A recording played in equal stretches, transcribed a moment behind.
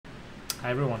Hi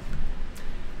everyone.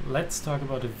 Let's talk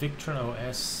about the Victron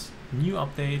OS new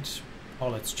update,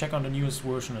 or let's check on the newest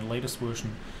version and latest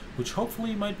version, which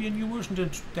hopefully might be a new version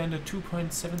than the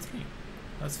 2.73.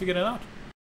 Let's figure that out.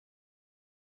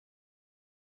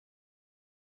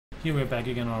 Here we're back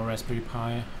again on our Raspberry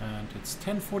Pi, and it's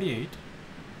 10:48,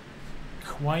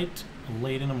 quite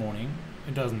late in the morning.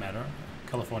 It doesn't matter,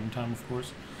 California time of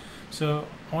course. So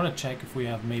I want to check if we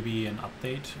have maybe an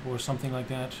update or something like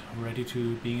that ready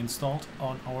to be installed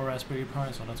on our Raspberry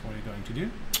Pi. So that's what we're going to do.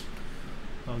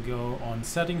 I'll go on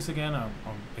settings again. I'm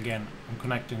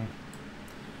connecting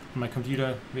on my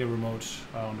computer via remote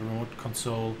on the remote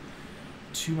console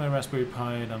to my Raspberry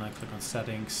Pi. Then I click on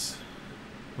settings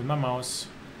with my mouse.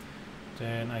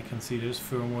 Then I can see there's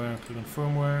firmware. Click on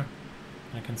firmware.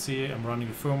 And I can see I'm running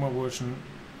the firmware version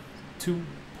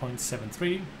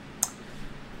 2.73.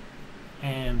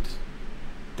 And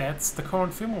that's the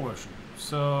current firmware version.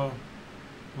 So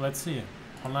let's see.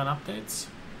 Online updates.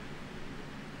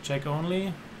 Check only.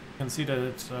 You can see that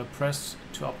it's pressed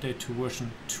to update to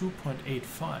version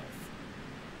 2.85.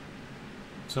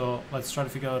 So let's try to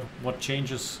figure out what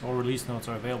changes or release notes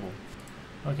are available.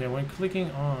 Okay, when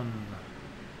clicking on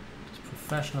this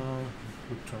professional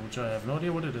Victron, which I have no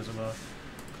idea what it is about,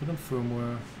 click on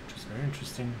firmware, which is very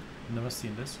interesting. I've never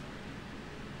seen this.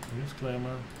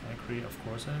 Disclaimer, I agree, of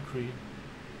course I agree.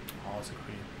 Always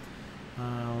agree.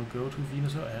 I'll go to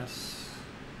VenusOS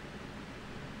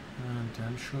and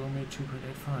then show me 2.85.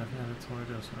 Yeah, that's what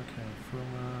it is. Okay,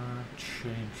 firmware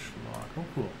change log. Oh,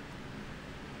 cool.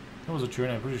 That was a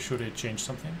journey. I'm pretty sure they changed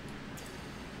something.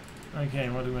 Okay,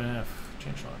 what do we have?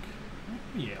 Change log. Oh,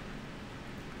 yeah.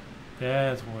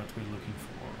 That's what we're looking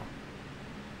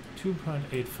for.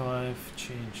 2.85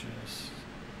 changes.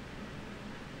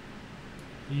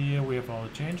 Here we have all the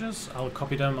changes. I'll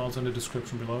copy them also in the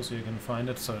description below so you can find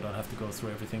it, so I don't have to go through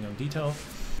everything in detail.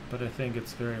 But I think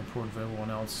it's very important for everyone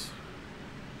else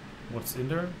what's in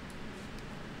there.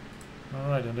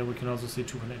 Alright, and then we can also see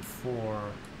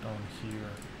 2.84 down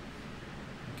here.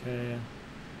 Okay.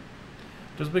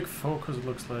 There's a big focus, it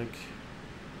looks like,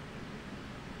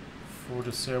 for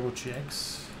the Cerbo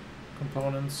GXes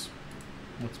components.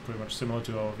 It's pretty much similar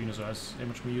to our VenusOS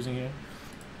image we're using here.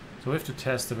 So we have to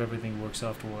test if everything works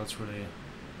afterwards, really,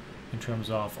 in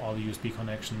terms of all the USB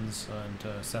connections and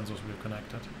sensors we've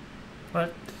connected.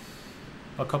 Alright,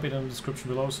 I'll copy it in the description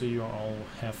below so you all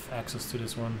have access to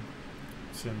this one,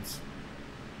 since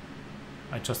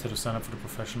I just had to sign up for the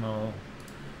professional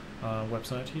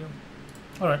website here.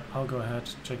 Alright, I'll go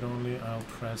ahead, check only, I'll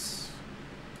press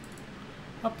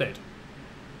update.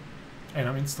 And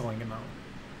I'm installing it now.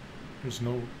 There's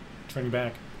no turning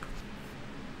back.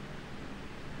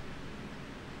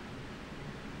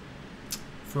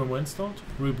 Firmware installed,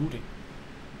 rebooting.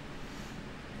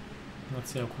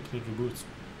 Let's see how quickly it reboots.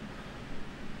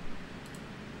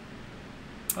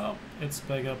 Oh, it's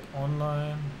back up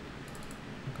online.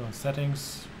 Go on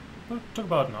settings. Well, it took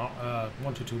about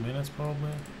 1 to 2 minutes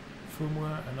probably.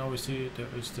 Firmware, and now we see there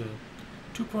is the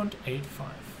 2.85.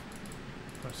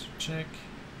 Press check.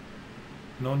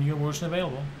 No new version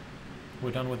available.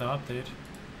 We're done with the update.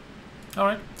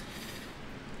 Alright.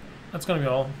 That's gonna be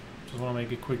all. Just want to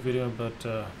make a quick video, but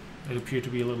it appeared to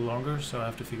be a little longer, so I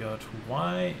have to figure out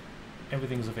why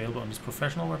everything is available on this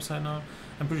professional website now.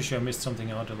 I'm pretty sure I missed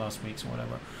something out the last weeks or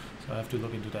whatever, so I have to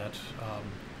look into that.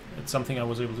 It's something I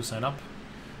was able to sign up.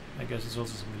 I guess it's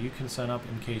also something you can sign up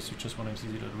in case you just want to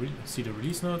see the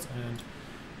release notes. And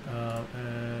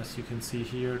as you can see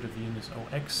here, the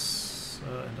VenusOS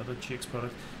and other GX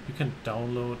products, you can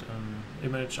download an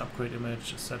image, upgrade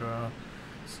image, etc.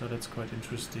 So that's quite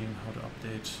interesting how to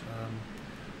update.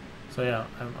 So yeah,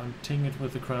 I'm taking it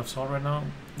with the grain of salt right now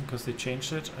because they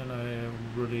changed it, and I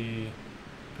really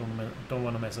don't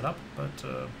want to mess it up. But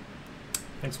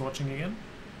thanks for watching again.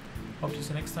 Hope to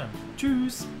see you next time.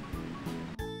 Tschüss!